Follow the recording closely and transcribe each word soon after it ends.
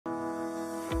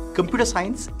Computer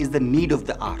science is the need of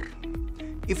the hour.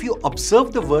 If you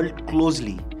observe the world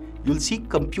closely, you'll see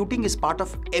computing is part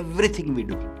of everything we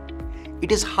do.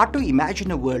 It is hard to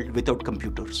imagine a world without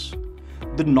computers.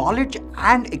 The knowledge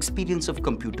and experience of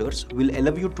computers will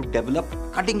allow you to develop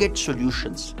cutting-edge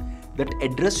solutions that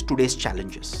address today's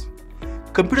challenges.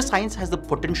 Computer science has the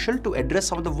potential to address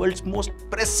some of the world's most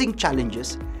pressing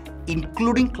challenges,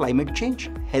 including climate change,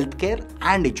 healthcare,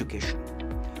 and education.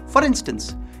 For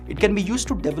instance, it can be used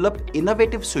to develop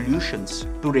innovative solutions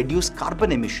to reduce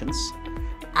carbon emissions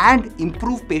and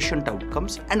improve patient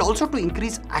outcomes, and also to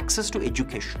increase access to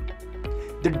education.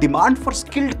 The demand for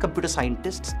skilled computer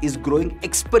scientists is growing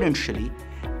exponentially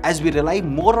as we rely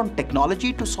more on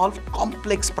technology to solve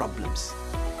complex problems.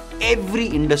 Every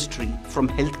industry, from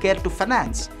healthcare to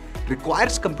finance,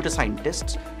 requires computer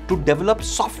scientists to develop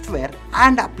software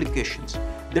and applications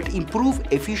that improve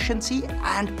efficiency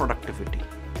and productivity.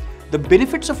 The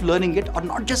benefits of learning it are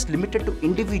not just limited to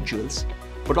individuals,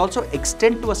 but also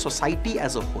extend to a society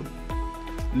as a whole.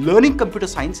 Learning computer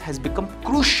science has become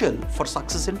crucial for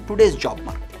success in today's job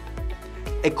market.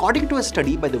 According to a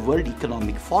study by the World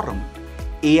Economic Forum,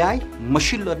 AI,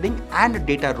 machine learning, and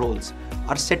data roles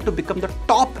are set to become the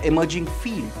top emerging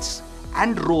fields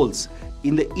and roles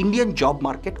in the Indian job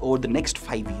market over the next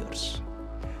 5 years.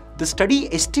 The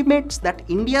study estimates that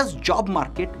India's job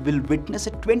market will witness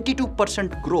a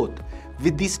 22% growth,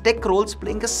 with these tech roles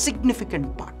playing a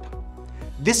significant part.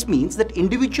 This means that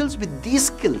individuals with these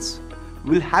skills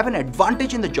will have an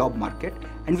advantage in the job market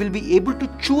and will be able to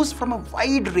choose from a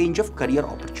wide range of career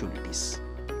opportunities.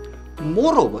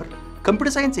 Moreover,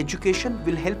 computer science education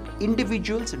will help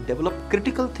individuals develop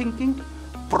critical thinking,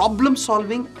 problem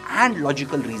solving, and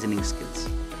logical reasoning skills.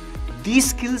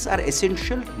 These skills are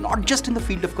essential not just in the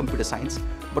field of computer science,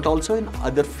 but also in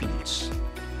other fields.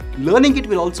 Learning it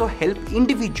will also help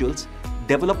individuals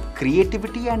develop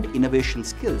creativity and innovation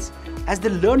skills as they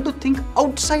learn to think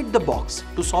outside the box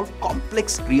to solve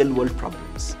complex real-world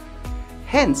problems.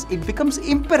 Hence, it becomes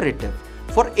imperative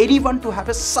for anyone to have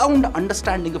a sound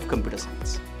understanding of computer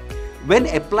science. When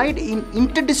applied in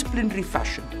interdisciplinary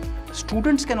fashion,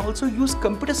 students can also use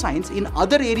computer science in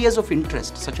other areas of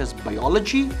interest such as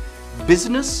biology,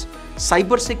 business,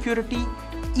 cybersecurity,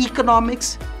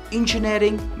 economics,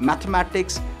 engineering,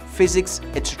 mathematics, physics,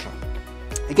 etc.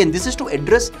 Again, this is to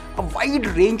address a wide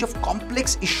range of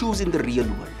complex issues in the real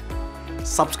world.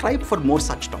 Subscribe for more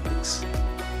such topics.